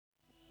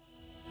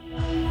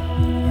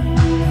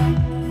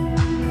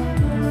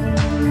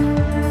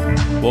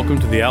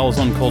Welcome to the Owls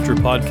on Culture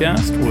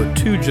podcast, where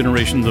two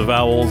generations of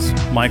owls,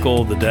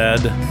 Michael the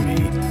dad, me,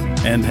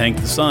 and Hank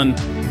the son,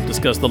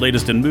 discuss the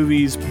latest in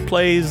movies,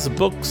 plays,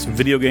 books,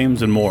 video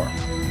games, and more.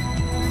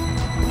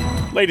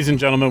 Ladies and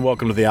gentlemen,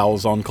 welcome to the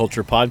Owls on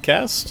Culture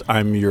podcast.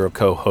 I'm your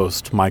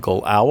co-host,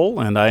 Michael Owl,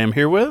 and I am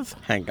here with...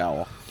 Hank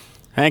Owl.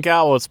 Hank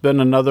Owl, it's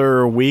been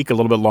another week, a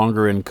little bit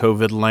longer in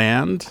COVID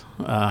land.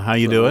 How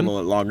you doing? A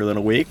little longer than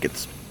a week.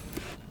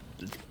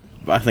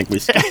 I think we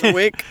skipped a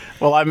week.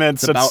 Well, I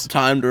meant it's about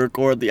time to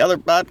record the other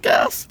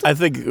podcast. I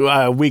think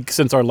a week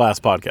since our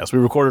last podcast. We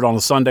recorded on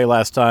a Sunday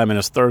last time, and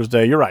it's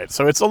Thursday. You're right.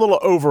 So it's a little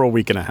over a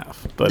week and a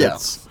half, but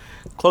It's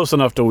close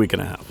enough to a week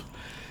and a half.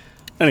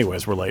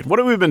 Anyways, we're late. What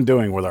have we been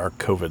doing with our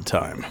COVID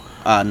time?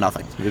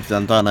 Nothing. We've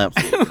done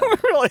absolutely nothing.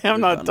 We really have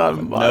not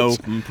done much. No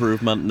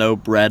improvement, no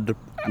bread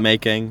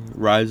making,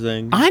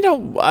 rising. I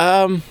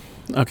don't...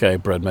 okay,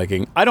 bread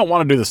making. I don't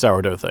want to do the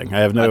sourdough thing.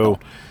 I have no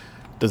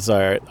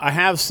desire. I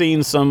have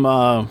seen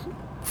some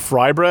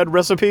fry bread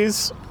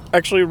recipes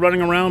actually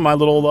running around my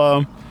little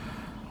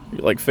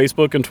like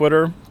Facebook and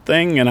Twitter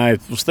thing, and I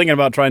was thinking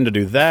about trying to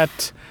do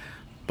that,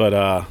 but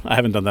I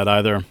haven't done that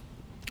either. I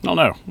don't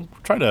know.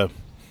 Try to...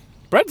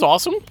 Bread's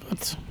awesome.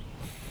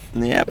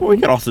 Yeah, but we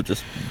could also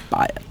just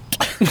buy it.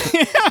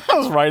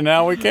 Yes, right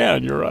now we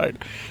can. You're right.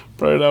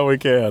 Right now we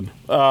can.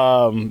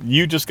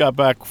 You just got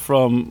back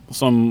from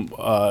some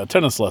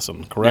tennis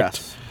lesson, correct?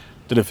 Yes.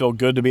 Did it feel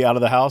good to be out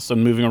of the house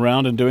and moving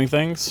around and doing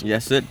things?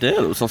 Yes, it did.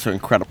 It was also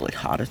incredibly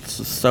hot.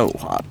 It's so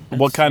hot.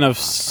 What kind of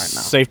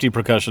safety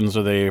precautions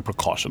are they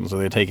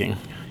taking?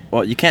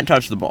 Well, you can't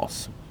touch the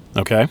balls.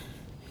 Okay.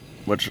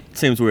 Which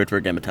seems weird for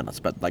a game of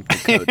tennis, but like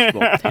the coach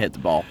will hit the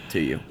ball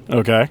to you.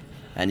 Okay.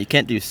 And you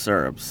can't do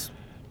serves.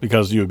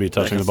 Because you would be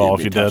touching the ball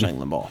if you did. Touching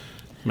the ball.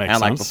 Makes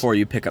sense. Like before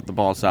you pick up the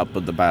balls up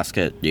with the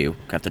basket, you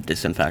have to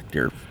disinfect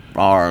your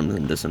arms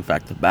and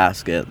disinfect the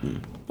basket.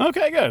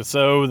 Okay, good.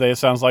 So it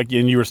sounds like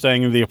you were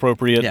staying in the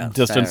appropriate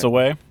distance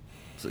away.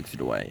 6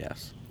 feet away,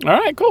 yes. All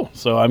right, cool.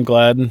 So I'm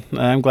glad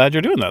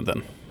you're doing that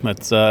then.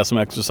 That's some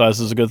exercise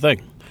is a good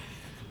thing,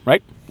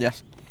 right?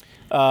 Yes.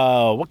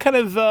 What kind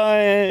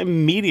of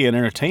media and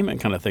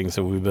entertainment kind of things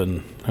have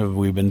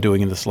we been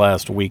doing in this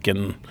last week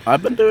and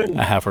I've been doing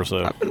a half or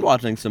so? I've been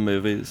watching some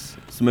movies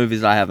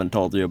I haven't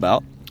told you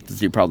about,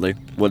 because you probably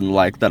wouldn't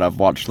like that I've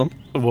watched them.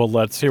 Well,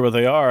 let's hear what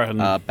they are. And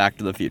Back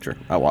to the Future.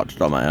 I watched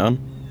it on my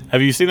own.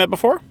 Have you seen that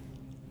before?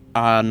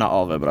 Not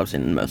all of it, but I've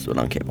seen most of it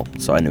on cable,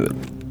 so I knew it.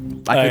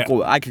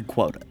 I could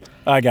quote it.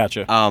 I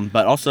gotcha.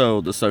 But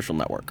also The Social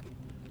Network.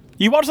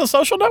 You watched The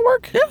Social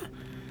Network? Yeah.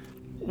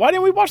 Why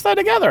didn't we watch that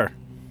together?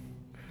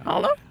 I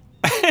don't know.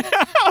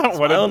 It's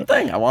my own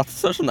thing. I watched The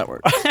Social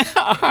Network.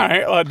 All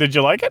right. Well, did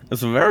you like it?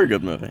 It's a very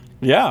good movie.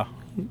 Yeah.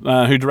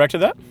 Who directed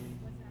that?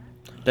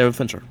 David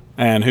Fincher.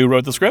 And who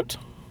wrote the script? I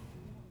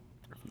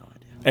have no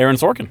idea. Aaron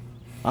Sorkin.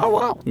 Oh,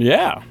 wow.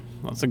 Yeah.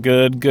 That's a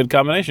good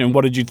combination.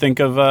 What did you think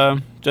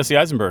of Jesse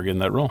Eisenberg in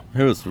that role?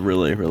 He was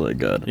really, really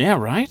good. Yeah,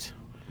 right?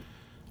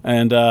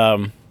 And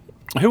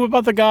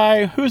who's the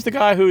guy who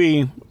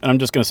and I'm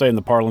just going to say in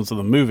the parlance of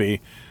the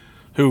movie,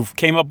 who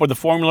came up with the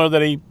formula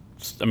that he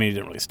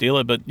didn't really steal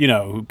it, but,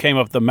 who came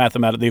up with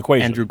the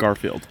equation. Andrew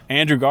Garfield.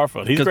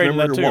 He's great in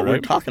that too, right? We were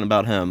talking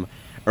about him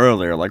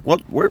earlier. Like,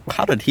 what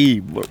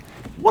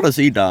has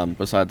he done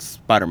besides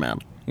Spider-Man?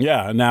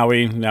 Yeah, and now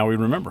we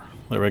remember.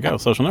 There we go.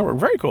 Social Network.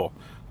 Very cool.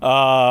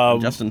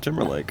 Justin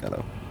Timberlake had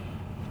a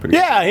pretty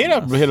he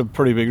hit a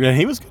pretty big...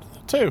 He was good at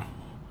that too.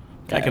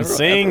 Guy can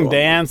sing,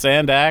 dance,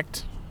 and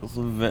act. It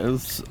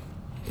was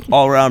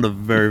all around a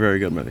very, very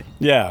good movie.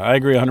 Yeah, I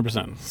agree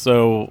 100%.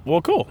 So,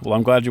 well, cool. Well,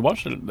 I'm glad you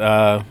watched it.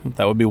 That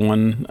would be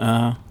one...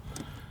 yeah,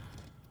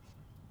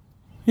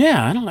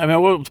 I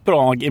won't put it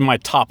on like in my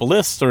top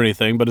lists or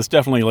anything, but it's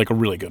definitely like a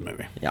really good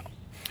movie. Yeah.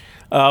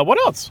 What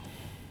else?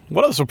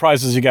 What other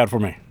surprises you got for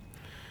me?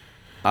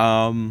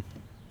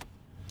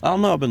 I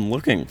don't know. I've been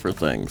looking for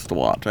things to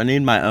watch. I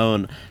need my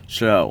own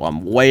show.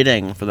 I'm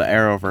waiting for the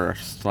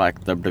Arrowverse,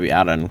 like them to be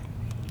adding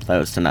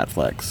those to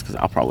Netflix, because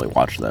I'll probably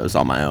watch those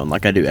on my own,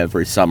 like I do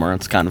every summer.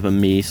 It's kind of a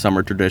me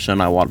summer tradition.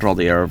 I watch all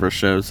the Arrowverse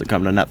shows that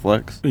come to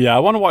Netflix. Yeah, I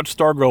want to watch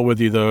Stargirl with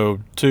you though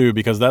too,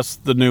 because that's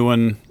the new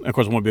one. Of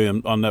course, it won't be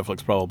on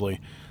Netflix probably,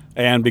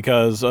 and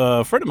because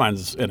a friend of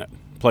mine's in it,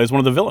 plays one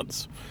of the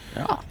villains.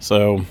 Yeah.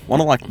 So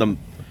one of like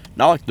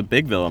not like the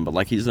big villain, but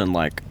like he's in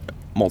like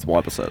multiple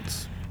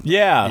episodes.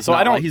 Yeah, so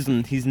I don't.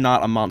 He's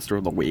not a monster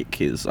of the week.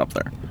 He's up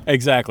there.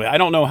 Exactly. I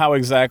don't know how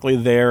exactly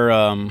their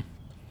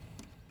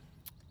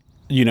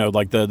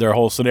like their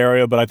whole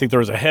scenario, but I think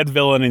there's a head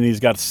villain and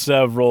he's got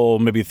several,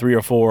 maybe 3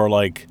 or 4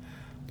 like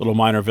little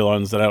minor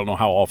villains that I don't know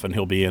how often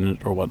he'll be in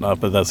it or whatnot,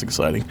 but that's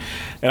exciting.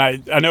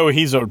 And I know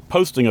he's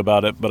posting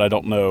about it, but I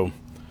don't know.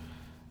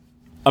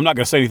 I'm not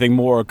going to say anything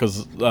more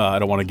because I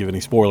don't want to give any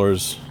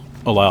spoilers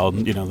allowed.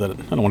 That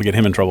I don't want to get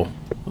him in trouble.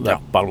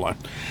 That bottom line.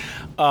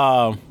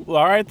 All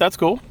right, that's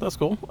cool.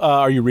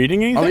 Are you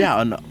reading anything? Oh, yeah,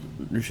 and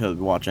you should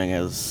be watching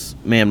is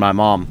me and my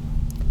mom.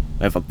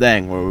 We have a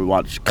thing where we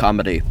watch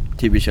comedy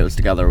TV shows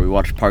together. We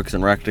watch Parks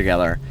and Rec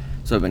together.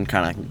 So I've been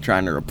kind of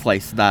trying to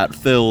replace that,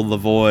 fill the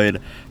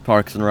void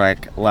Parks and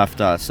Rec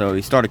left us. So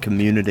we started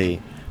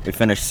Community. We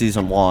finished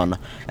season 1,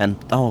 and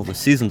the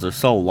seasons are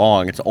so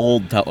long. It's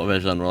old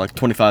television. We're like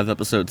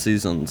 25-episode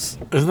seasons.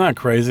 Isn't that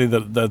crazy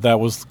that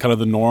was kind of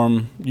the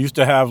norm? You used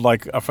to have I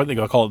think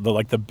I'll call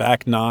it the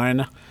back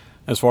 9,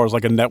 as far as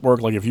like a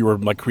network. Like if you were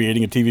like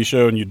creating a TV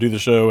show and you do the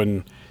show,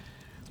 and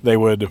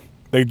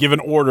they'd give an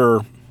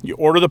order. You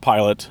order the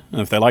pilot, and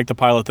if they like the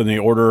pilot, then they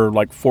order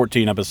like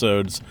 14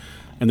 episodes,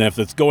 and then if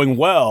it's going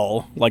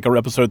well, like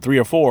episode 3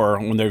 or 4,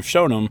 when they've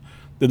shown them,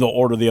 then they'll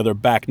order the other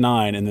back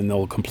 9, and then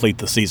they'll complete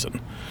the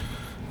season.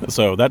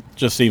 So that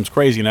just seems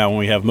crazy now when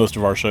we have most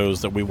of our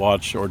shows that we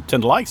watch or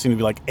tend to like seem to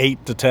be like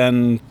 8 to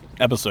 10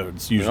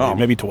 episodes usually,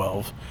 maybe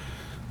 12.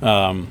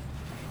 All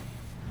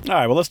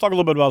right, well, let's talk a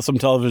little bit about some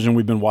television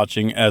we've been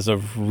watching as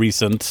of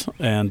recent,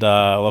 and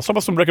let's talk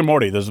about some Rick and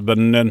Morty.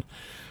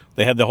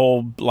 They had the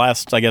whole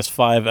last, I guess,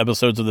 5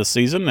 episodes of this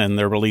season, and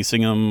they're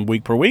releasing them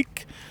week per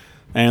week,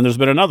 and there's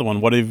been another one.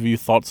 What have you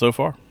thought so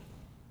far?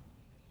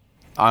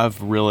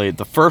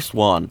 The first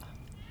one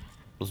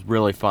was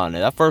really fun.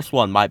 That first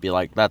one might be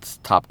that's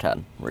top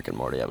 10 Rick and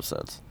Morty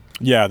episodes.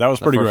 Yeah, that was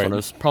pretty great. It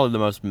was probably the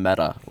most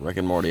meta Rick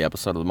and Morty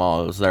episode of them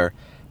all. It was their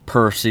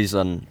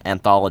per-season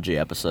anthology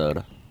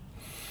episode.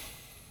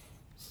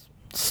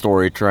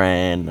 Story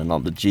Train and all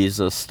the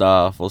Jesus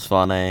stuff was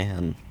funny.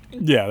 And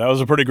yeah, that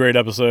was a pretty great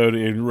episode.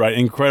 Right,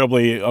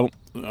 incredibly,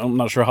 I'm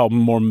not sure how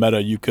more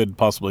meta you could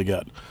possibly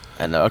get.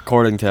 And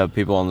according to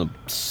people on the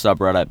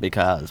subreddit,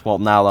 because,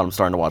 now that I'm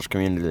starting to watch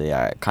Community,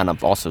 I kind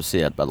of also see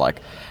it, but,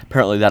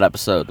 apparently that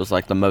episode was,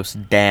 the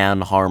most Dan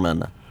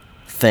Harmon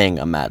thing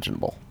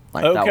imaginable.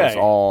 Okay. That was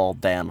all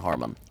Dan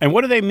Harmon. And what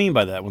do they mean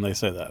by that when they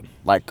say that?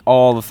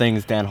 All the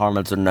things Dan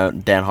Harmon's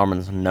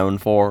known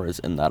for is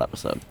in that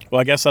episode. Well,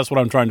 I guess that's what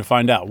I'm trying to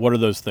find out. What are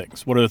those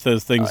things? What are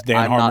those things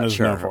Dan Harmon is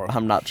known for?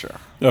 I'm not sure.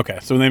 Okay,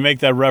 so when they make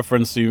that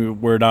reference, we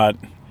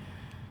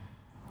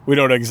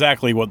don't know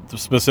exactly what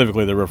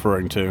specifically they're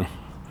referring to.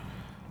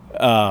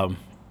 But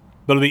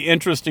it'll be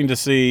interesting to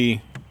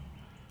see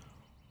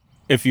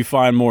if you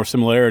find more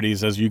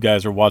similarities as you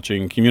guys are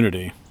watching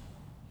Community,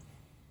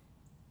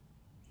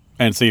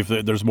 and see if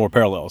there's more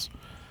parallels.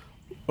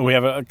 We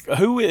have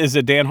who is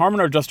it? Dan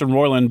Harmon or Justin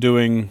Roiland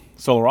doing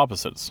Solar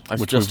Opposites?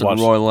 It's Justin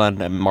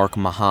Roiland and Mark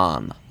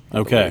Mahan.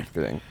 Okay.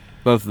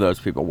 Both of those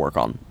people work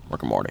on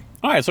Rick and Morty.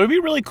 All right, so it'd be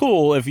really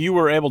cool if you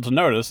were able to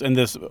notice, and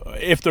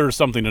if there's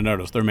something to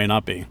notice, there may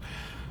not be,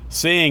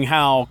 seeing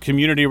how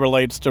Community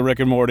relates to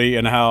Rick and Morty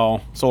and how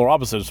Solar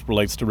Opposites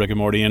relates to Rick and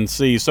Morty, and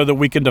see so that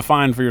we can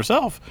define for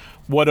yourself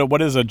what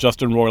is a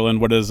Justin Roiland,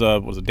 what is a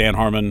Dan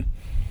Harmon.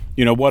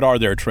 What are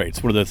their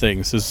traits? What are the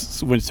things?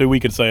 So we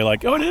could say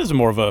it is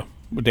more of a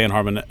Dan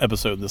Harmon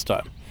episode this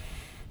time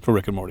for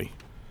Rick and Morty.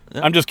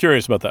 Yeah. I'm just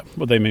curious about that,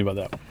 what they mean by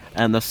that.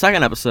 And the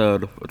second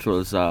episode, which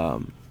was,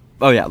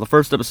 the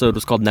first episode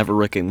was called Never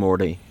Rick and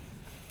Morty.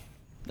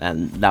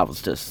 And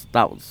it's so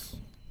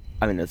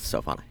funny. It's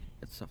so funny.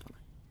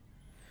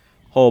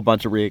 Whole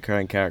bunch of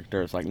recurring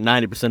characters,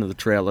 90% of the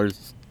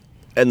trailers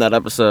in that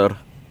episode.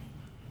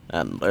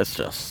 And it's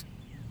just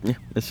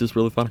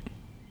really funny.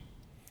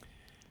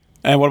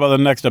 And what about the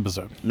next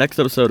episode? Next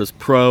episode is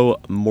Pro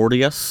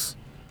Mortius.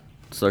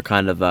 It's a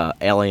kind of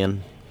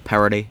alien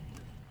parody.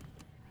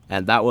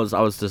 And I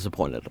was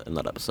disappointed in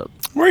that episode.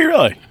 Were you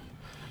really?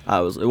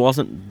 It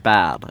wasn't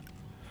bad,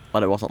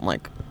 but it wasn't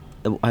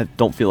I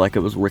don't feel like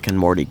it was Rick and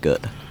Morty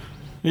good.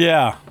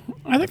 Yeah.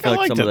 I think I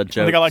liked it. I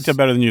think I liked it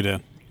better than you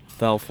did.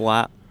 Fell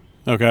flat.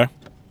 Okay.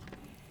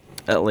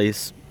 At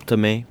least to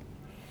me.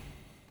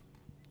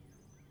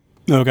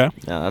 Okay.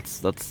 Yeah,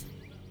 that's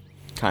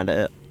kind of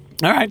it.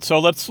 All right, so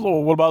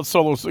what about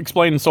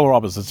explain Solar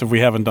Opposites if we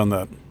haven't done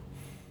that?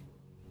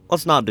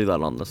 Let's not do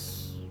that on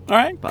this All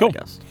right,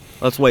 podcast. Cool.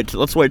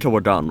 Let's wait till we're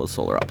done with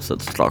Solar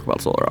Opposites to talk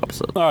about Solar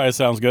Opposites. All right,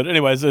 sounds good.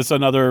 Anyways, it's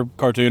another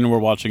cartoon, and we're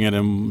watching it,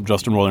 and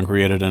Justin Roiland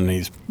created, and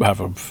he's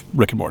half of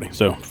Rick and Morty.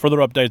 So further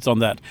updates on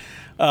that.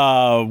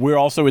 We're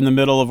also in the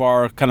middle of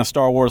our kind of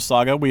Star Wars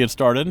saga we had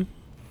started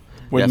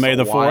with May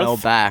the 4th. A while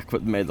back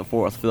with May the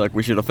 4th. I feel like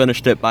we should have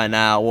finished it by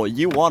now. Well,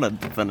 you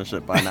wanted to finish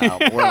it by now.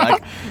 But we're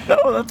no,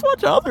 let's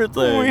watch other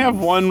things. We have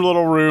one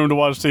little room to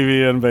watch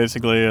TV in,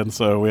 basically, and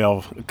so we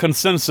have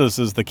consensus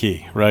is the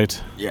key,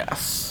 right?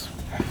 Yes.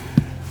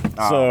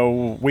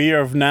 So we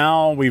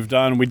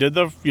did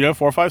the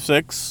 4, 5,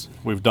 6.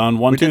 We've done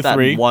 1, 2, 3. We did that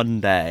in one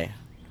day.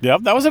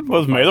 Yep, that was it. It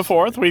was May the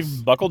 4th. We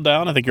buckled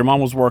down. I think your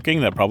mom was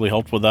working. That probably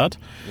helped with that.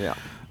 Yeah.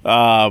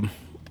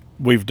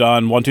 We've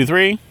done 1, 2,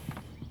 3.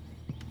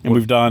 And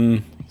we've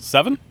done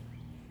 7? Is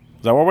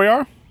that where we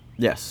are?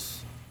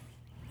 Yes.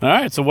 All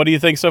right, so what do you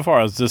think so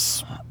far? Is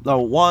this...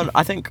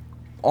 I think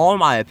all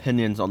my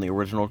opinions on the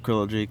original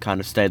trilogy kind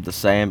of stayed the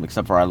same,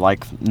 except for I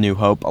like New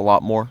Hope a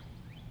lot more.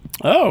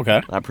 Oh,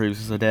 okay. I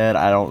previously did.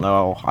 I don't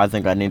know. I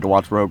think I need to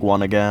watch Rogue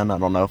One again. I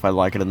don't know if I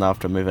like it enough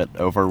to move it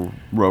over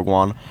Rogue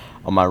One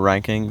on my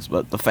rankings,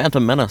 but The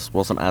Phantom Menace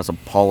wasn't as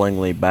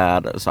appallingly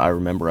bad as I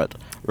remember it.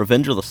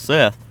 Revenge of the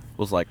Sith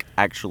was like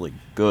actually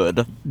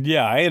good.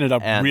 Yeah, I ended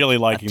up And really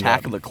liking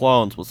Attack that. of the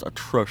Clones was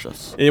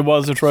atrocious. It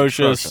was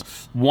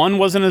atrocious. 1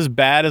 wasn't as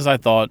bad as I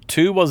thought.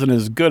 2 wasn't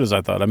as good as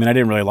I thought. I mean, I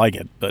didn't really like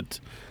it, but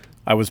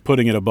I was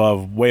putting it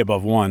way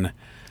above 1.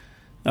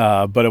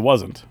 But it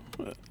wasn't.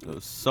 It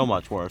was so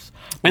much worse.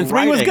 And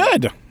 3 was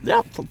good.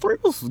 Yeah, 3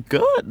 was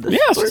good. Yeah,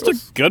 it's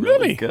just a good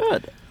movie.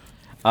 Good.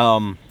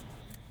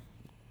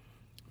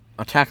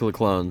 Attack of the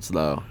Clones,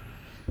 though,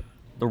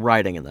 the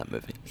writing in that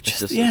movie is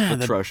just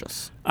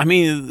atrocious. I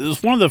mean,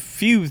 it's one of the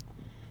few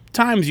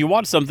times you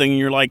watch something and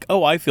you're like,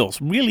 oh, I feel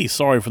really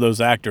sorry for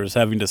those actors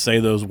having to say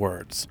those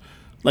words.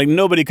 Like,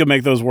 nobody could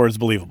make those words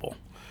believable.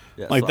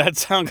 Yeah, like,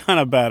 that's how kind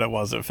of bad it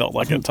was, it felt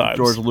like at times.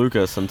 George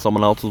Lucas and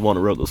someone else was the one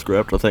who wrote the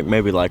script. I think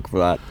maybe,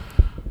 for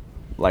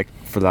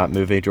that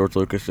movie, George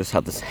Lucas just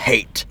had this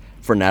hate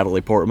for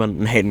Natalie Portman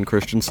and Hayden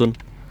Christensen.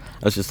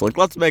 I was just like,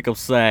 let's make them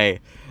say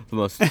the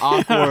most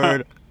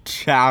awkward,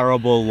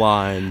 terrible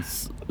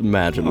lines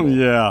imaginable.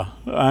 Yeah,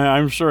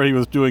 I'm sure he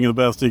was doing the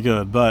best he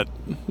could,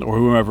 or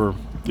whoever,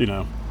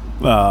 yeah,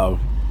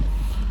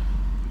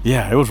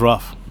 it was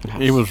rough.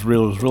 It was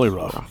really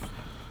rough.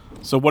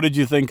 So what did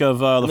you think of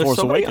The Force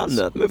Awakens?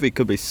 The movie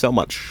could be so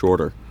much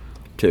shorter,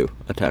 too,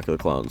 Attack of the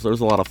Clones.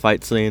 There's a lot of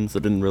fight scenes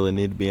that didn't really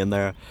need to be in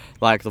there.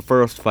 Like the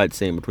first fight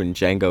scene between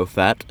Jango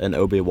Fett and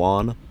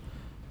Obi-Wan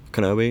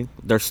Kenobi.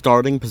 Their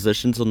starting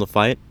positions in the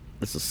fight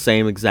is the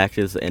same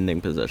exactly as the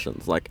ending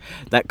positions. Like,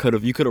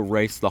 you could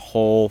erase the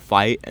whole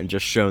fight and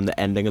just shown the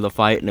ending of the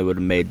fight, and it would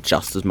have made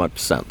just as much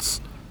sense.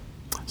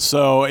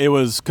 So it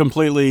was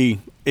completely,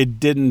 it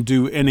didn't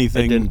do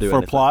anything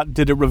for plot.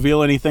 Did it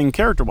reveal anything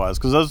character-wise?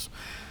 Because those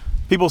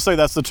people say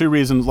that's the two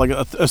reasons. Like,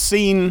 a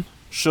scene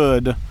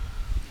should,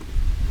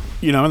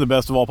 in the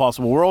best of all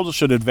possible worlds,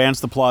 should advance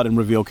the plot and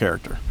reveal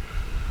character.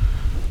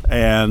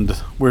 And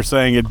we're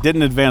saying it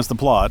didn't advance the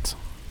plot.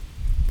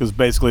 Because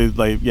basically,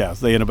 they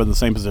end up in the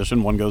same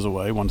position. One goes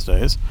away, one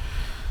stays.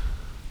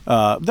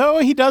 Though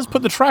he does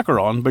put the tracker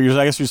on, but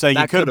I guess you're saying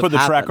he could have put the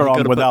tracker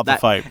on without the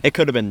fight. It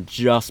could have been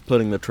just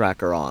putting the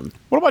tracker on.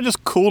 What about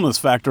just coolness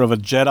factor of a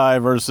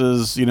Jedi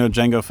versus,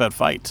 Jango Fett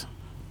fight?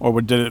 Or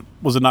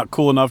was it not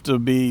cool enough to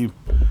be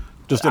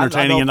just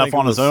entertaining enough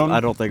on its own? I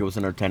don't think it was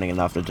entertaining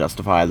enough to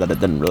justify that it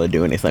didn't really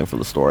do anything for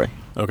the story.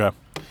 Okay.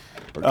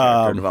 Or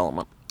character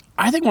development.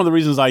 I think one of the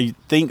reasons I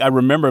think I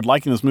remembered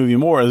liking this movie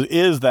more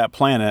is that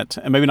planet,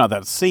 and maybe not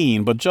that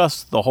scene, but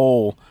just the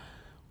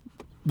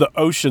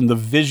ocean, the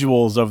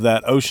visuals of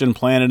that ocean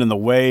planet and the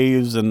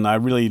waves, and I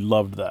really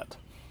loved that.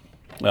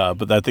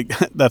 But I think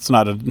that's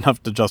not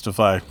enough to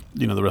justify,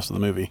 the rest of the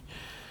movie,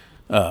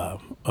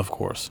 of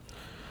course.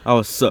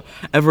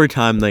 Every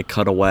time they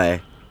cut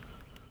away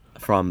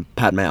from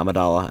Padme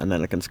Amidala and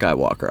Anakin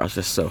Skywalker, I was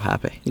just so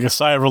happy. Like a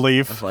sigh of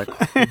relief. I was like,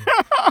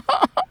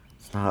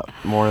 it's not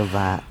more of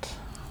that.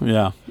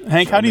 Yeah,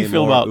 Hank, how do you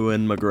feel about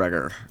Ewan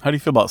McGregor? How do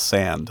you feel about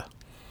sand?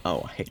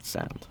 Oh, I hate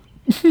sand.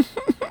 I mean,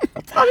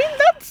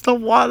 that's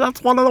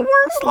one of the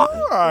worst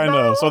lines. I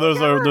know. So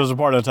there's a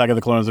part of Attack of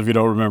the Clones, if you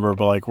don't remember,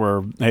 but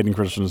where Hayden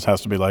Christensen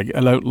has to be like, I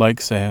don't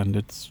like sand.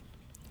 It's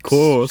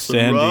coarse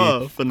sandy, and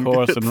rough, and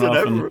coarse and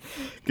rough,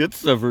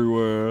 gets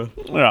everywhere.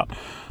 Yeah.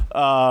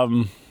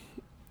 All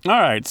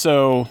right.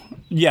 So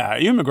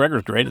Ewan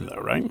McGregor's great in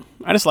though, right?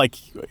 I just like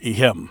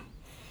him.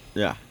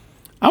 Yeah.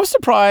 I was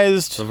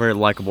surprised. It's a very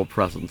likable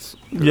presence.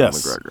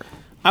 Yes. McGregor.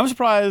 I was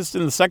surprised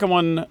in the second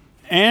one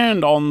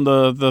and on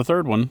the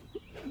third one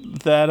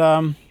that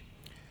I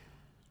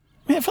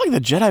feel like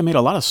the Jedi made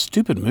a lot of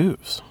stupid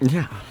moves.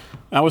 Yeah.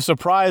 I was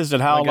surprised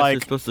at how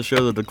it's supposed to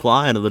show the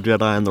decline of the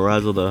Jedi and the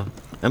rise of the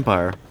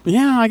Empire.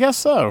 Yeah, I guess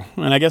so.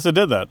 And I guess it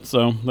did that.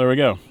 So there we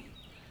go.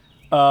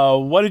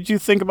 What did you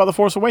think about The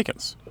Force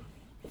Awakens?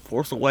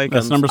 Force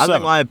Awakens. That's number 7. I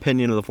think my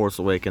opinion of The Force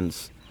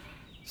Awakens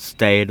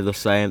stayed the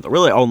same. The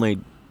really only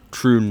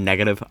true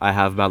negative I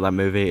have about that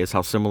movie is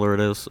how similar it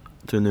is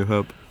to New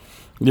Hope.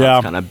 Yeah.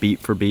 It's kind of beat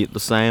for beat the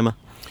same.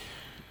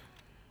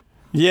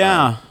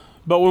 Yeah.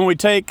 But when we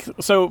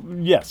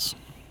yes.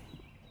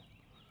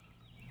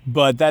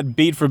 But that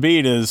beat for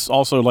beat is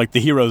also like the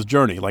hero's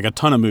journey. Like a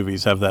ton of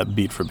movies have that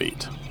beat for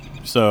beat.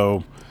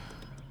 So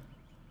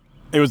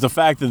it was the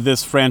fact that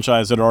this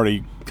franchise had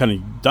already kind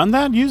of done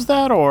that, used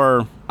that,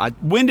 or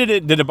when did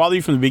it bother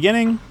you from the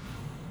beginning?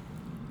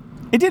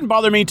 It didn't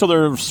bother me until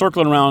they're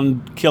circling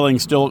around killing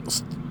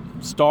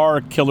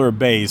Star Killer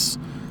Base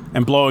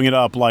and blowing it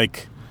up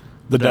like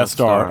the Death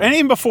Star. And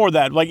even before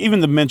that, like even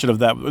the mention of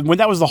that, when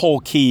that was the whole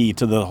key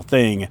to the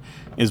thing,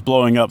 is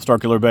blowing up Star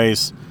Killer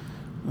Base.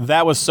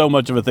 That was so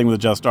much of a thing with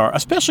the Death Star,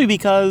 especially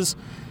because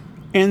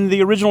in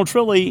the original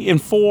trilogy, in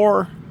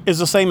 4 is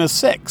the same as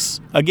 6.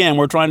 Again,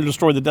 we're trying to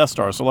destroy the Death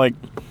Star. So like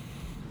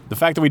the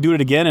fact that we do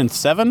it again in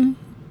 7,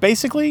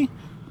 basically.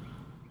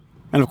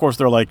 And of course,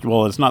 they're like,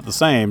 well, it's not the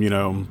same,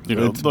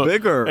 It's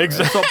bigger. It's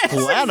a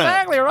planet.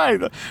 Exactly right.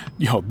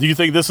 Do you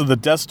think this is the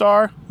Death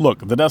Star?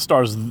 Look, the Death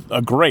Star is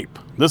a grape.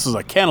 This is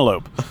a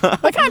cantaloupe.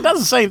 That kind of does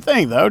the same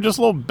thing, though, just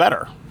a little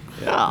better.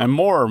 Yeah. And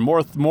more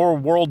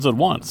worlds at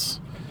once.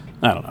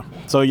 I don't know.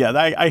 So yeah,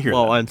 I hear.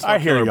 Well, that. and Star I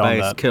hear Killer you on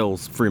Base that.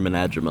 kills Freeman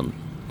Edgerman.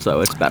 So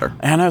it's better.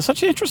 And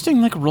such an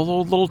interesting, like,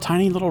 little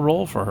tiny little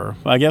role for her.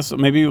 I guess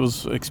maybe it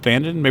was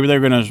expanded. Maybe they're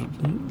going to,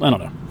 I don't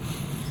know.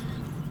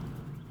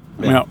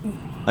 Yeah. You know,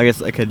 I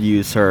guess I could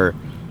use her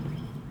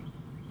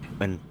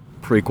in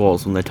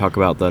prequels when they talk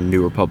about the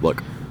New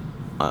Republic.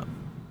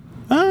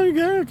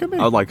 yeah, it could be.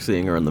 I would like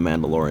seeing her in The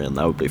Mandalorian.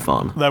 That would be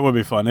fun. That would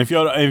be fun. If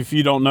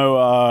you don't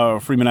know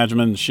Freeman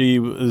Agyeman, she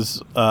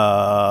is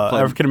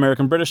African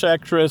American British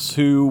actress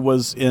who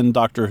was in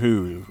Doctor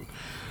Who.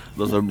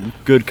 Was a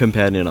good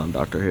companion on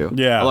Doctor Who.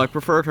 Yeah, I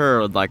preferred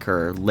her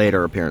her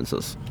later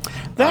appearances.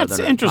 That's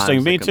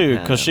interesting. Me too,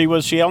 because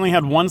she only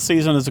had one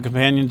season as a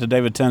companion to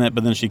David Tennant,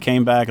 but then she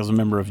came back as a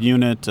member of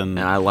UNIT, and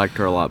I liked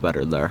her a lot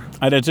better there.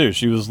 I did too.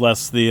 She was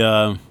less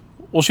the.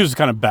 Well, she was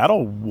kind of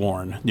battle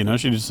worn,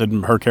 she just had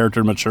her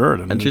character matured,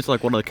 and she's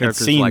like one of the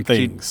characters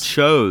things. She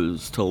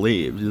chose to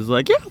leave. She's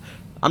like, yeah,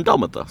 I'm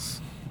done with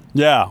this.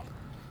 Yeah,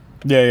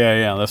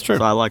 that's true.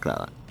 So I like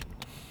that.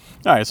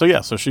 All right,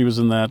 so she was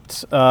in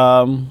that.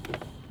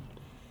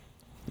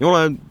 You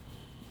want to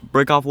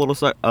break off a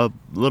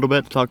little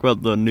bit to talk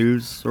about the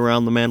news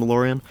around the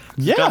Mandalorian?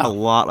 Yeah, we've got a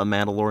lot of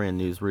Mandalorian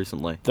news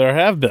recently. There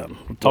have been.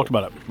 We've talked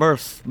about it.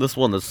 First, this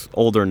one is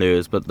older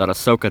news, but that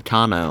Ahsoka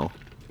Tano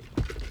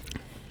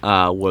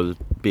will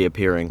be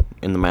appearing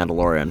in The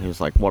Mandalorian.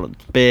 He's like one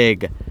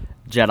big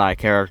Jedi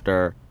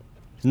character.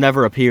 He's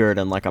never appeared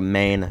in like a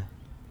main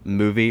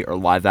movie or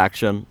live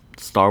action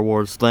Star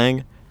Wars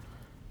thing.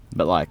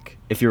 But like,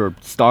 if you're a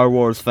Star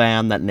Wars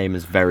fan, that name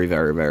is very,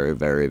 very, very,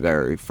 very,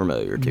 very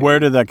familiar to you. Where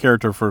did that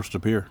character first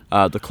appear?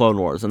 The Clone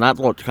Wars. And that's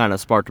what kind of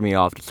sparked me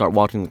off to start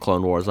watching the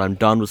Clone Wars. I'm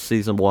done with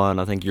Season 1.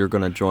 I think you're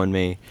going to join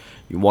me.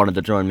 You wanted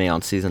to join me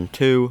on Season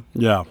 2.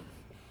 Yeah.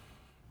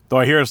 Though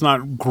I hear it's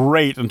not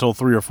great until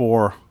 3 or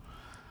 4.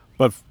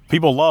 But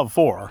people love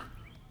 4.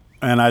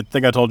 And I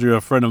think I told you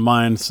a friend of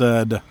mine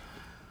said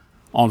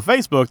on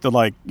Facebook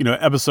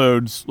that,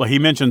 episodes, he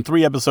mentioned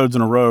 3 episodes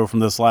in a row from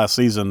this last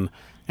season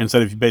and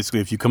said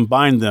if you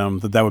combine them,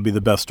 that would be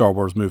the best Star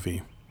Wars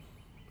movie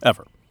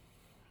ever.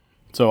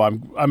 So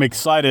I'm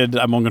excited.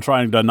 I'm going to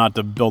try not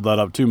to build that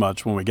up too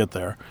much when we get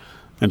there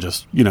and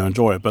just,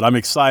 enjoy it. But I'm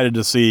excited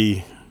to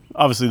see,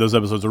 obviously those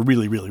episodes are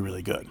really, really,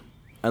 really good.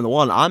 And the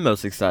one I'm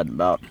most excited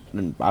about,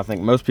 and I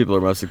think most people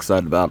are most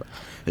excited about,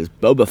 is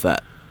Boba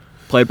Fett,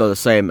 played by the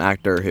same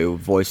actor who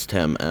voiced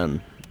him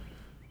in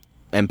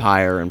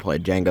Empire and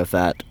played Jango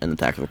Fett in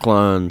Attack of the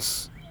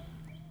Clones,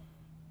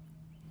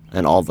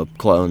 and all the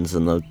clones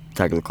in the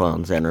Attack of the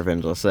Clones and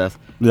Revenge of the Sith.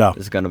 Yeah,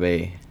 is going to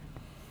be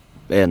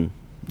in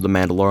The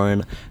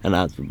Mandalorian, and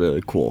that's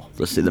really cool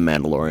to see the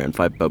Mandalorian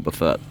fight Boba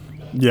Fett.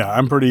 Yeah,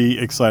 I'm pretty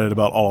excited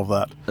about all of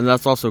that. And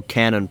that's also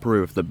canon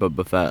proof that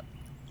Boba Fett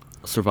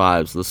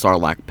survives the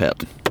Sarlacc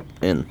pit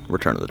in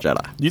Return of the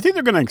Jedi. Do you think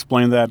they're going to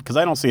explain that? Because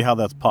I don't see how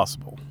that's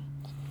possible.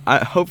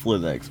 Hopefully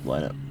they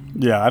explain it.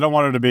 Yeah, I don't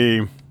want it to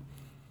be...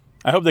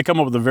 I hope they come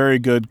up with a very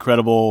good,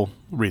 credible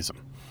reason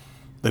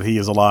that he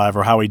is alive,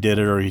 or how he did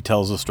it, or he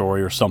tells a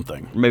story, or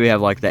something. Maybe have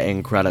the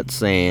end credit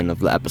scene of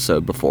the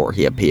episode before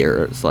he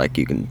appears.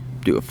 You can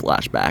do a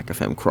flashback of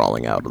him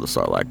crawling out of the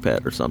Sarlacc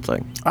pit or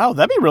something. Oh,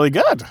 that'd be really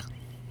good.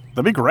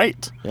 That'd be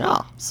great.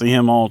 Yeah. See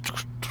him all...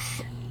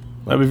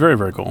 That'd be very,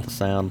 very cool. The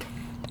sound.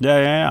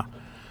 Yeah.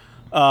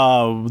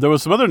 There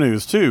was some other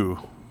news, too.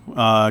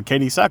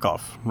 Katie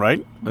Sackhoff,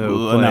 right?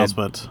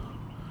 Announcement.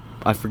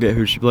 I forget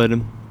who she played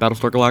in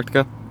Battlestar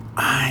Galactica.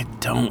 I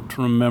don't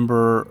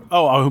remember.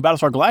 Oh,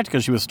 Battlestar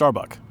Galactica, she was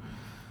Starbuck.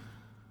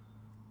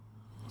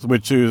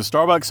 Which is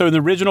Starbuck. So in the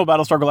original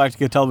Battlestar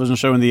Galactica television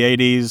show in the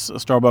 80s,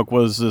 Starbuck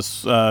was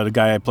this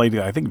guy I played,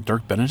 I think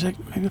Dirk Benedict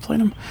maybe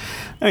played him.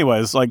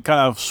 Anyways, kind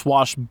of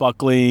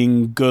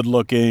swashbuckling,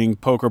 good-looking,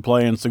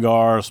 poker-playing,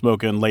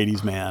 cigar-smoking,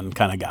 ladies' man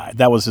kind of guy.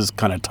 That was his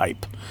kind of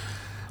type.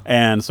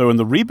 And so in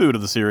the reboot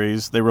of the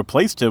series, they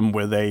replaced him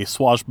with a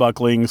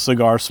swashbuckling,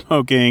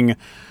 cigar-smoking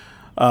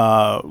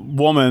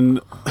woman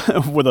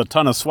with a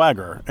ton of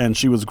swagger. And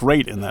she was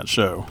great in that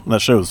show.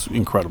 That show's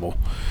incredible.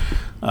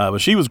 But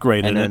she was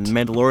great in it. And in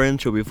Mandalorian,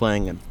 she'll be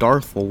playing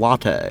Darth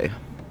Latte.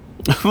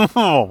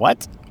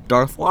 What?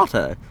 Darth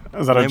Latte.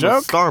 Is that a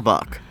joke?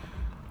 Starbuck.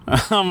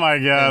 Oh my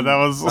god, that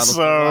was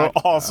so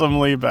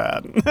awesomely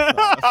bad.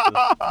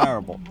 Just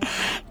terrible.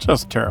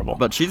 Just terrible.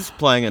 But she's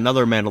playing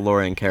another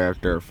Mandalorian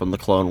character from the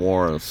Clone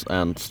Wars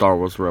and Star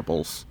Wars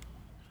Rebels.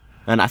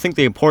 And I think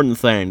the important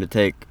thing to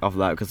take off of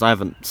that, because I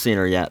haven't seen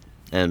her yet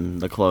in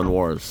the Clone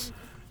Wars,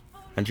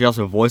 and she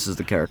also voices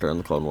the character in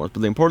the Clone Wars,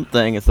 but the important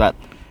thing is that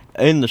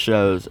in the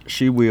shows,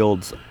 she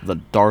wields the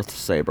dark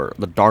saber.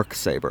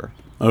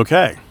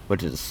 Okay.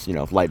 Which is,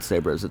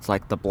 lightsabers. It's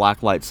like the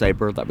black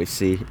lightsaber that we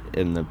see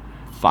in the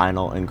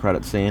final end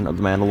credit scene of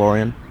The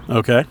Mandalorian.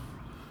 Okay.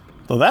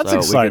 Well, that's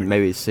exciting.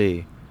 We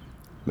can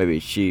maybe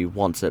she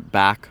wants it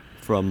back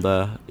from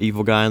the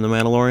evil guy in The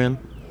Mandalorian.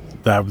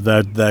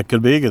 That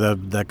could be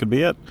that could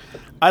be it.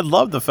 I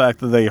love the fact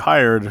that they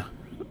hired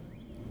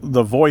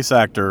the voice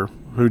actor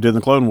who did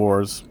the Clone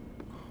Wars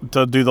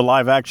to do the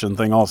live action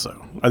thing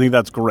also. I think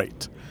that's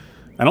great.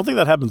 I don't think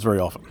that happens very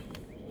often.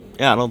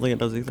 Yeah, I don't think it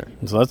does either.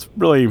 So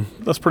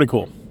that's pretty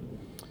cool.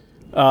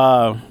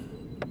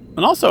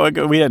 And also,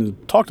 we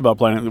hadn't planned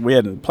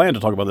to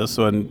talk about this,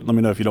 so let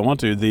me know if you don't want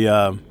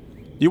to.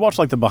 You watched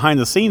like the behind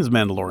the scenes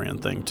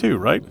Mandalorian thing too,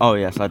 right? Oh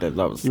yes, I did. You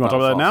want to talk about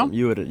that awesome. now?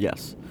 You would,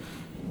 yes.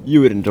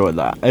 You would enjoy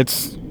that.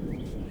 It's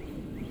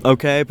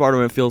okay. Part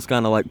of it feels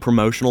kind of like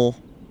promotional.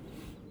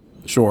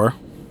 Sure.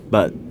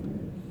 But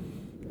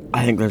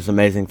I think there's an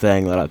amazing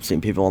thing that I've seen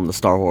people on the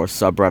Star Wars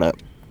subreddit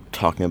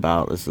talking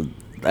about. Is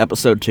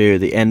episode 2,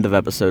 the end of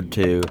episode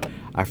 2.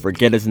 I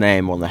forget his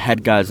name, one of the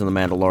head guys in The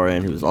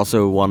Mandalorian, who was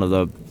also one of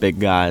the big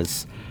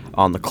guys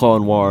on the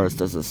Clone Wars,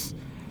 does this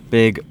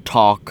big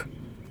talk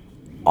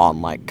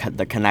on like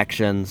the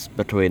connections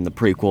between the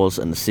prequels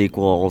and the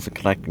sequels, and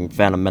connecting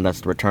Phantom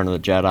Menace to Return of the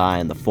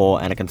Jedi and the full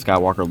Anakin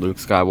Skywalker, Luke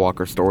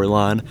Skywalker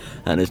storyline.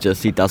 And it's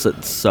just, he does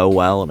it so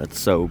well, and it's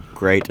so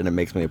great, and it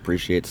makes me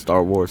appreciate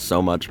Star Wars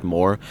so much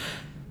more.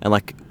 And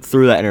like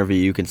through that interview,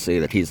 you can see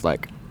that he's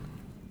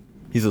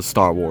a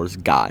Star Wars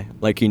guy.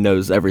 Like, he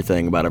knows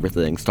everything about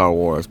everything Star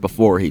Wars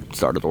before he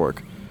started to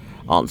work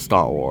on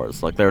Star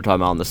Wars. Like, they were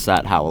talking about on the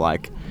set how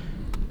like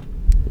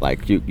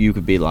you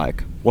could be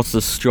like, what's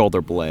this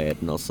shoulder blade?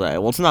 And they'll say,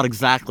 well, it's not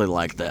exactly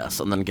like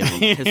this. And then give them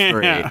the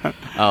history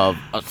of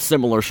a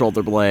similar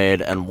shoulder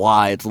blade and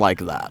why it's like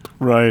that.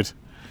 Right.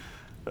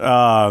 That's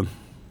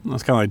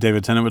kind of like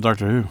David Tennant with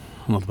Doctor Who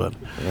a little bit.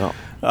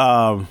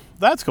 Yeah.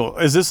 That's cool.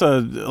 Is this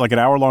like an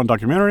hour-long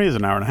documentary? Is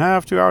it an hour and a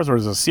half, 2 hours, or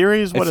is it a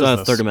series? What is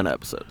this? 30-minute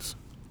episodes.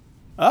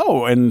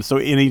 Oh, and so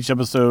in each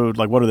episode,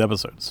 like, what are the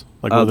episodes?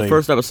 Like, The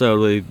first episode,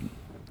 we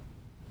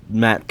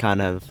met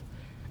kind of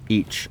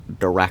each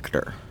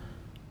director.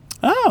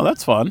 Oh,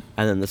 that's fun.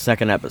 And then the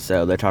second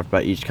episode, they talked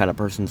about each kind of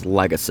person's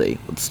legacy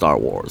with Star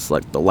Wars,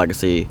 like the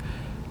legacy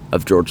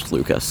of George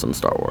Lucas and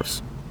Star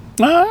Wars.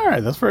 All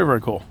right, that's very,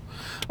 very cool.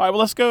 All right, well,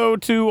 let's go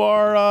to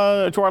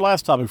our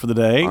last topic for the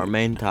day. Our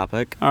main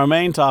topic. Our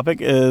main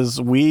topic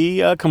is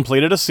we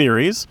completed a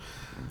series.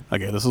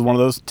 Okay, this is one of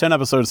those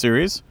 10-episode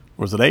series.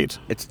 Or is it 8?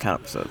 It's 10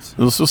 episodes.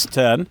 This was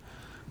 10,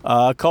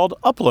 called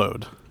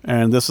Upload.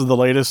 And this is the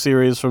latest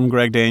series from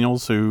Greg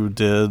Daniels, who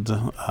did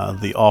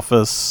The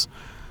Office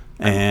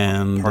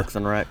and Parks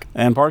and Rec.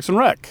 And Parks and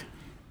Rec.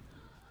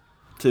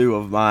 2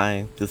 of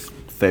my just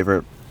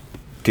favorite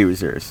TV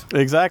series.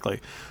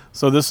 Exactly.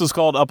 So this is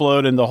called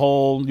Upload, and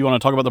you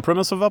want to talk about the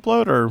premise of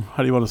Upload, or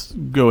how do you want to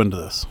go into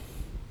this?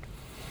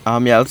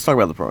 Yeah, let's talk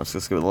about the premise.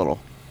 Let's give it a little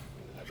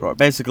short.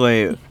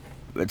 Basically,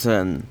 it's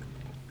in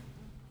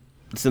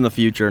the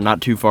future,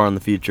 not too far in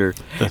the future,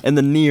 in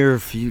the near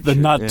future. The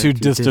not too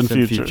distant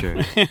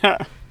future.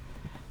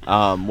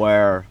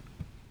 Where,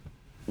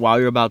 while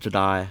you're about to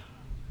die,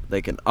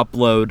 they can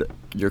upload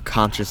your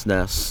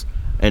consciousness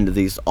into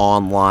these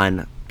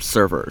online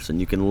servers, and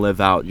you can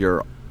live out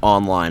your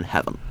online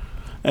heaven.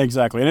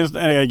 Exactly.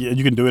 And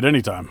you can do it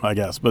anytime, I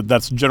guess. But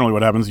that's generally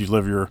what happens. You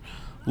live your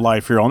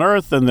life here on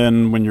Earth, and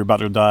then when you're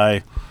about to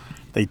die,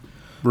 they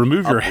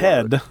remove your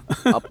head.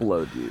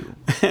 Upload you.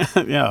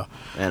 Yeah.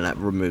 And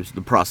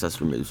the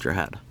process removes your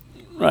head.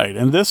 Right.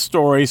 And this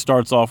story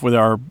starts off with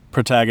our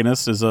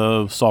protagonist is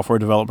a software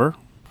developer.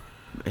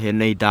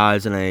 And he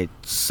dies in a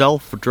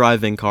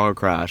self-driving car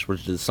crash,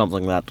 which is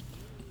something that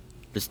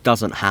just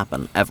doesn't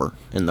happen ever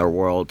in their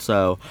world.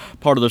 So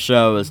part of the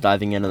show is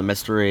diving into the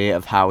mystery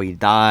of how he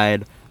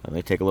died, and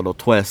they take a little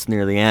twist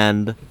near the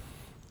end.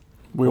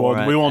 We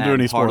won't do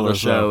any spoilers. Part of the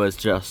show is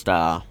just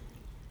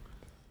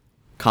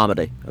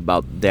comedy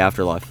about the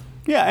afterlife.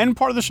 Yeah, and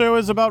part of the show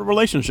is about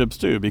relationships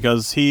too,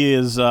 because he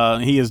is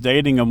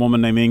dating a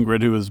woman named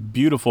Ingrid who is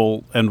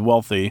beautiful and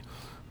wealthy.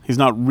 He's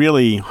not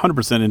really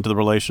 100% into the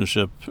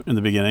relationship in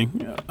the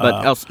beginning.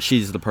 But else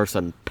she's the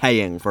person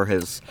paying for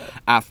his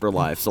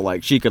afterlife. So,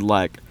 like, she could,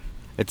 like,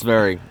 it's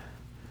very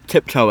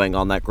tiptoeing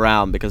on that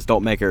ground because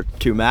don't make her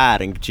too mad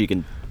and she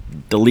can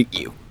delete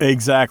you.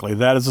 Exactly.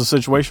 That is the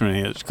situation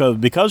he is.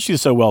 Because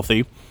she's so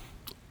wealthy,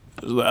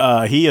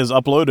 he is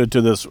uploaded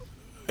to this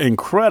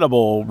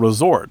incredible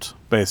resort,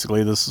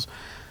 basically. This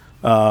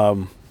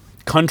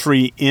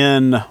country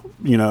inn,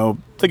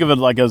 think of it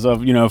like as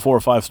a, 4 or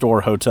 5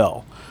 star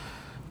hotel.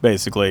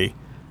 Basically,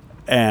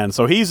 and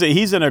so he's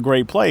in a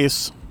great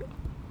place,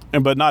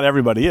 but not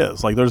everybody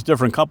is. Like, there's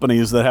different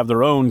companies that have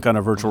their own kind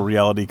of virtual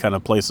reality kind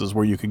of places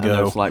where you could go.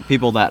 There's like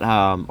people that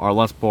are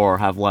less poor,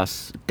 have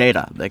less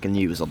data they can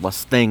use, and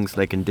less things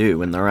they can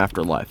do in their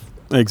afterlife.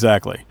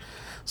 Exactly.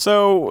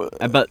 So,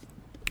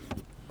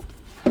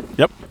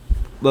 yep.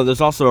 But there's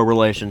also a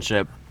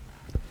relationship,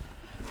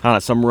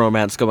 some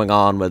romance going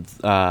on with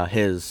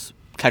his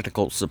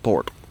technical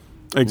support.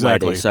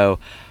 Exactly. Lady. So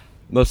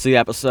most of the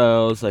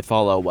episodes, they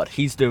follow what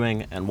he's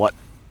doing and what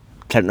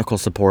technical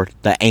support,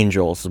 the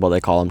angels is what they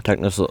call him,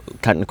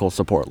 technical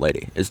support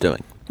lady, is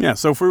doing. Yeah,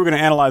 so if we were going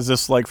to analyze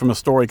this like from a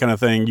story kind of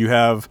thing, you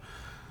have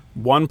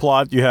one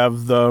plot, you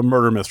have the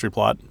murder mystery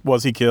plot.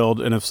 Was he killed,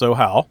 and if so,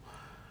 how?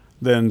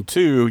 Then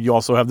 2, you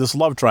also have this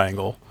love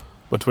triangle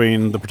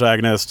between the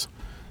protagonist,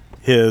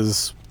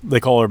 they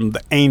call him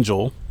the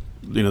angel,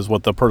 is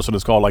what the person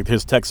is called, like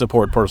his tech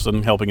support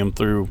person helping him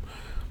through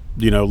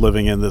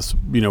living in this,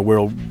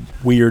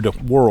 weird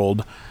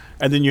world.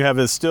 And then you have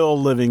his still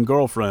living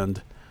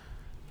girlfriend,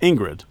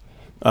 Ingrid.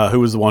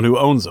 who is the one who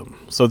owns him.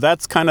 So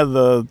that's kind of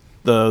the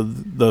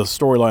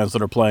storylines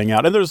that are playing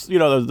out. And there's there's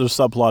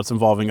subplots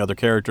involving other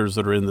characters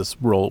that are in this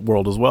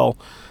world as well.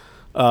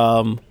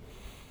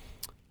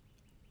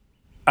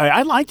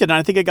 I liked it, and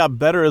I think it got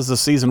better as the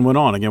season went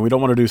on. Again, we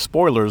don't want to do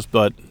spoilers,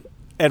 but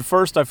at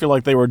first I feel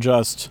like they were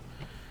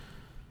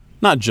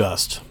not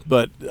just,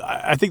 but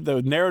I think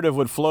the narrative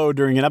would flow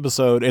during an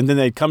episode, and then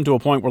they'd come to a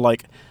point where,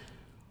 like,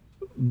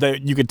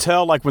 you could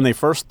tell, like, when they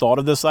first thought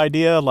of this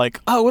idea, like,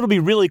 oh, it'll be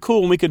really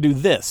cool when we could do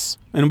this,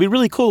 and it'll be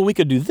really cool when we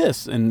could do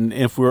this, and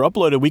if we were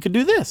uploaded, we could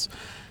do this.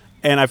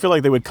 And I feel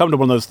like they would come to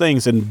one of those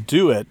things and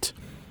do it,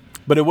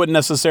 but it wouldn't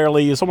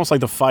necessarily, it's almost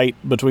like the fight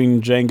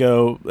between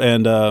Django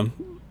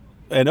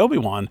and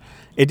Obi-Wan.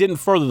 It didn't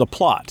further the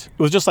plot.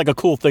 It was just like a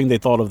cool thing they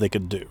thought of they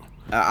could do.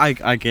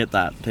 I get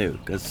that, too,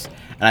 and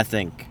I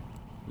think,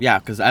 yeah,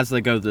 because as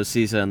they go through the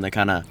season, they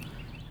kind of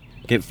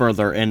get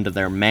further into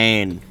their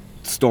main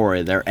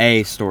story, their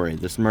A story,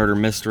 this murder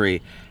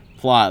mystery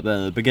plot. But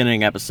in the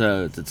beginning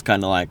episodes, it's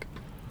kind of like,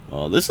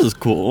 oh, this is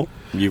cool.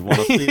 You want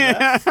to see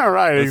that? Yeah,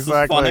 right, this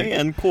exactly. Is funny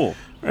and cool.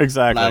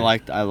 Exactly. And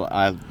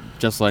I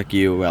just like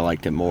you, I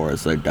liked it more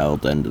as they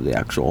delved into the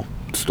actual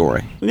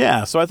story.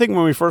 Yeah, so I think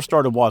when we first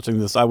started watching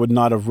this, I would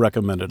not have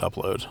recommended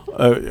Upload.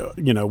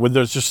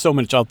 There's just so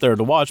much out there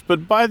to watch.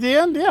 But by the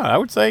end, yeah, I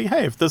would say,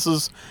 hey, if this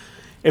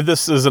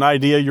is an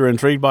idea you're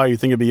intrigued by, you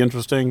think it'd be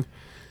interesting,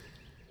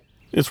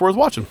 it's worth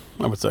watching,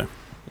 I would say.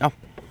 Yeah.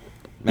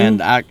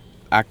 And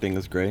acting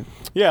is great.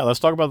 Yeah, let's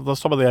talk about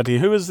the acting.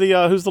 Who's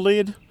the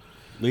lead?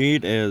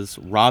 Lead is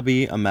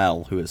Robbie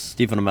Amell, who is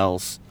Stephen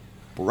Amell's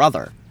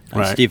brother.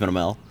 And right. Stephen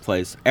Amell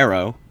plays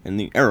Arrow in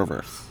the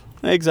Arrowverse.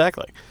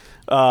 Exactly.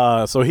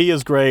 So he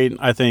is great.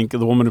 I think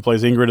the woman who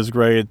plays Ingrid is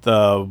great.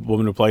 The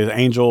woman who plays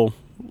Angel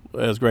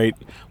is great.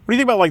 What do you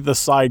think about, like, the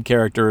side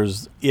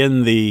characters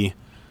in the...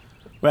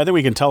 Well, I think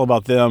we can tell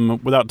about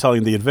them without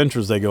telling the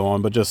adventures they go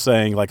on, but just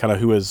saying, like, kind of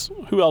who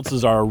else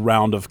is our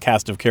round of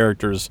cast of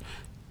characters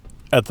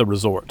at the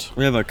resort.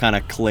 We have a kind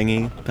of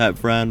clingy type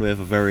friend. We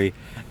have a very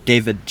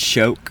David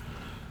Choke,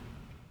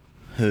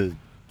 who's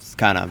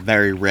kind of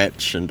very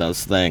rich and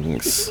does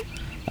things.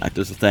 Like,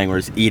 there's a thing where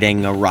he's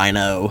eating a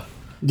rhino.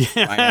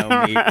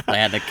 Rhino meat. They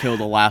had to kill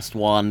the last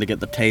one to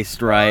get the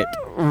taste right.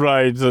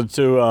 Right,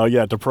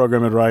 to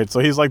program it right. So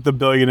he's like the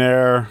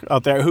billionaire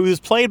out there who's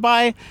played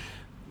by...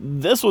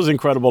 This was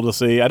incredible to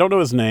see. I don't know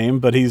his name,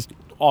 but he's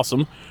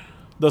awesome.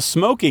 The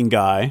smoking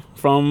guy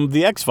from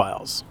The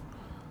X-Files.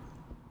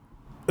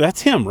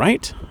 That's him,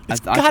 right? It's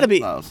got to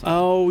be.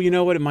 Oh, you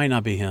know what? It might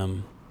not be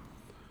him.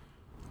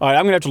 All right,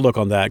 I'm going to have to look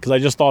on that, because I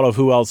just thought of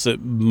who else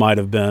it might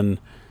have been.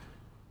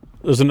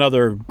 There's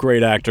another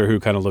great actor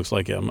who kind of looks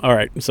like him. All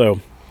right, so...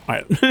 All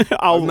right.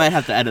 I might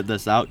have to edit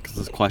this out, because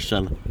this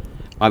question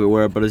might be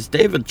weird, but is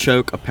David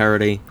Choke a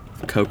parody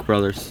of the Koch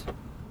brothers?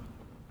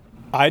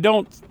 I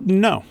don't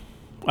know.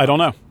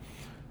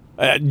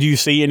 Do you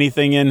see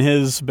anything in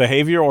his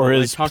behavior or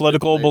his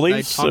political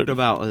beliefs? They talked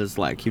about his,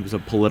 like, he was a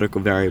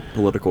very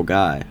political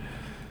guy.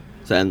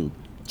 So, and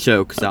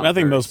Choke sounds I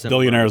think most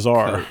billionaires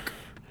are. Coke.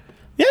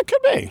 Yeah, it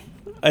could be.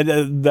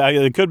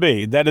 It could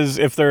be. That is,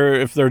 if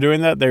they're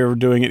doing that, they're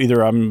doing it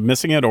either I'm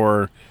missing it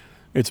or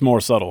it's more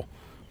subtle.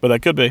 But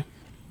that could be.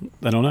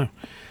 I don't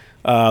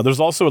know. There's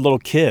also a little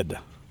kid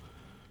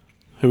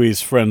who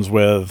he's friends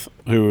with,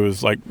 who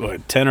was like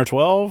 10 or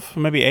 12,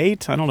 maybe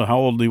 8. I don't know how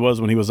old he was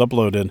when he was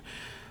uploaded.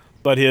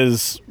 But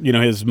his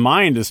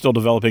mind is still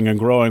developing and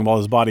growing while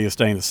his body is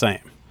staying the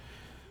same.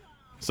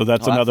 So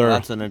that's another...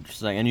 That's an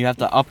interesting... And you have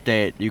to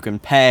update. You can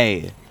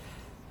pay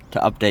to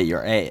update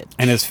your age.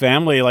 And his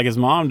family, like his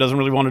mom, doesn't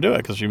really want to do it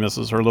because she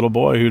misses her little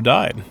boy who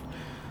died.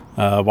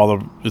 So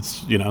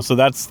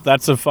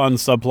that's a fun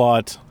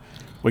subplot.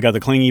 We got the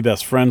clingy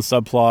best friend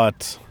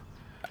subplot.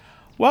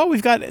 Well,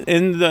 we've got...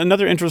 And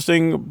another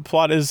interesting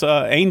plot is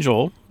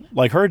Angel,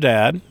 like her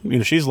dad.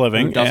 She's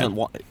living.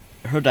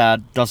 Her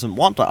dad doesn't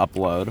want to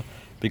upload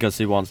because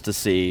he wants to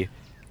see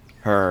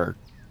her...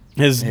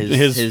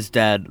 His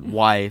dead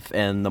wife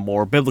in the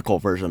more biblical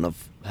version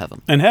of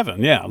heaven. In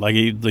heaven, yeah. Like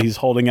he's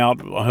holding out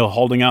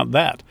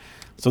that.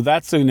 So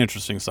that's an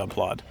interesting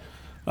subplot.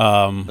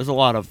 There's a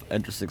lot of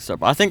interesting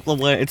stuff. I think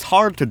it's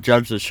hard to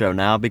judge the show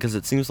now because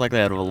it seems like they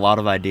had a lot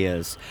of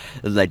ideas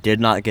that they did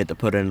not get to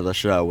put into the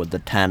show with the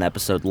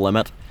 10-episode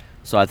limit.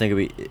 So I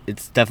think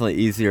it's definitely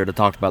easier to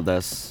talk about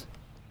this.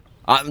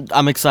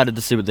 I'm excited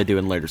to see what they do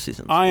in later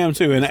seasons. I am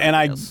too, and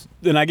I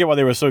get why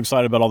they were so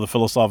excited about all the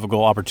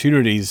philosophical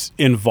opportunities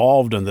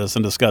involved in this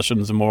and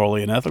discussions and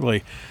morally and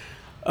ethically.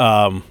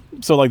 So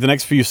like the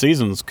next few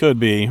seasons could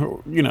be,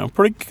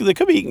 there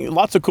could be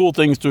lots of cool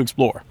things to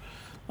explore.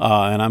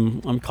 And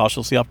I'm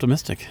cautiously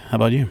optimistic. How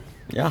about you?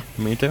 Yeah,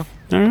 me too.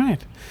 All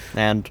right.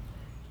 And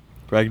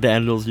Greg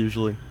Daniels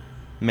usually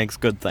makes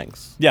good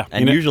things. Yeah.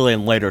 And usually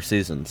in later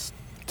seasons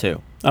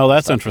too. Oh,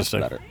 that's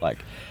interesting. Better. Like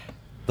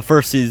the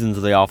first seasons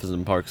of The Office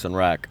and Parks and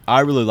Rec.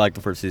 I really like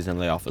the first season of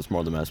The Office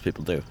more than most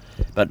people do.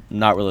 But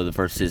not really the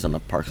first season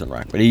of Parks and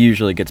Rec. But he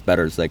usually gets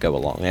better as they go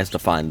along. He has to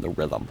find the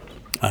rhythm.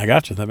 I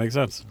got you. That makes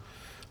sense.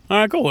 All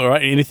right, cool. All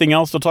right, anything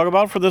else to talk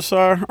about for this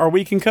our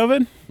week in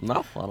COVID?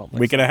 No, I don't think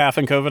Week and a half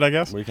in COVID, I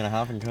guess. Week and a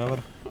half in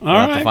COVID. All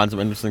I'll have right. to find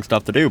some interesting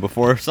stuff to do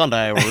before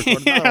Sunday. We're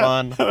recording another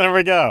one. There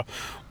we go.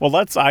 Well,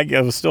 I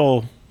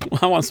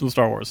want some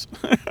Star Wars.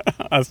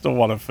 I still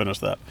want to finish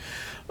that.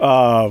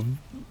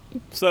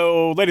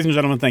 So, ladies and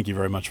gentlemen, thank you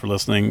very much for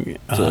listening.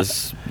 To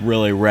this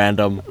really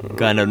random,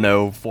 kind of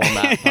no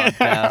format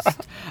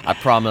podcast. I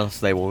promise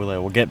they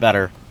will get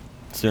better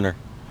sooner.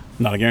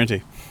 Not a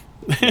guarantee.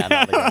 Yeah,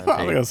 not a guarantee. I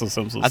think that's the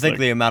Simpsons I think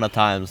thing. the amount of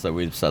times that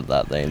we've said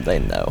that, they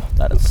know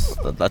that it's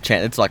the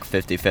chance. It's like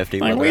 50-50.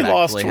 Like, whether we it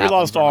lost actually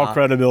happens or all not.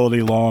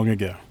 credibility long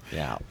ago.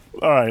 Yeah.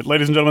 All right,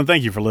 ladies and gentlemen,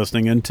 thank you for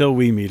listening. Until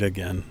we meet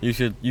again. You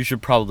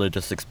should probably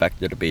just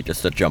expect it to be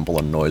just a jumble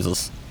of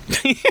noises.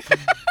 When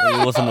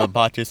you listen to the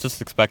podcast,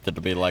 just expect it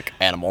to be like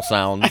animal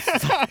sounds,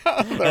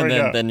 There we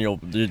go. then you'll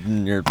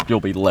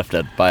be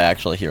lifted by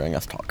actually hearing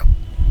us talk.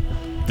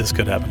 This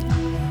could happen.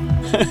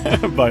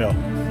 Bye, y'all.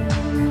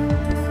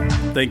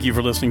 Thank you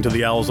for listening to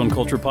the Owls on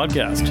Culture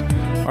podcast.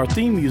 Our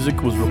theme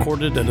music was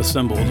recorded and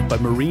assembled by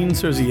Maureen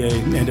Serzier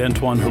and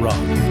Antoine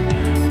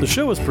Harrod. The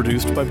show is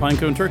produced by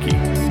Pinecone Turkey.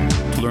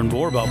 To learn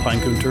more about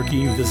Pinecone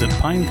Turkey, visit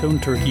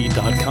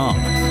pineconeturkey.com,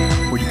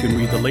 where you can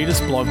read the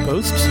latest blog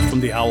posts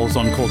from the Owls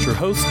on Culture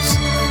hosts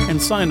and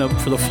sign up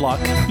for the Flock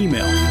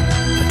email,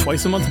 a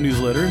twice-a-month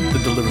newsletter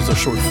that delivers a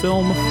short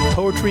film,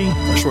 poetry,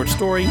 a short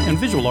story, and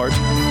visual art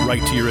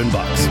right to your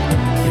inbox.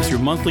 It's your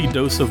monthly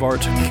dose of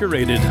art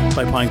curated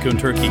by Pinecone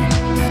Turkey.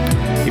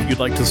 If you'd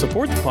like to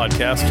support the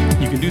podcast,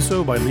 you can do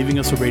so by leaving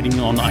us a rating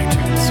on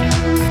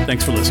iTunes.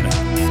 Thanks for listening.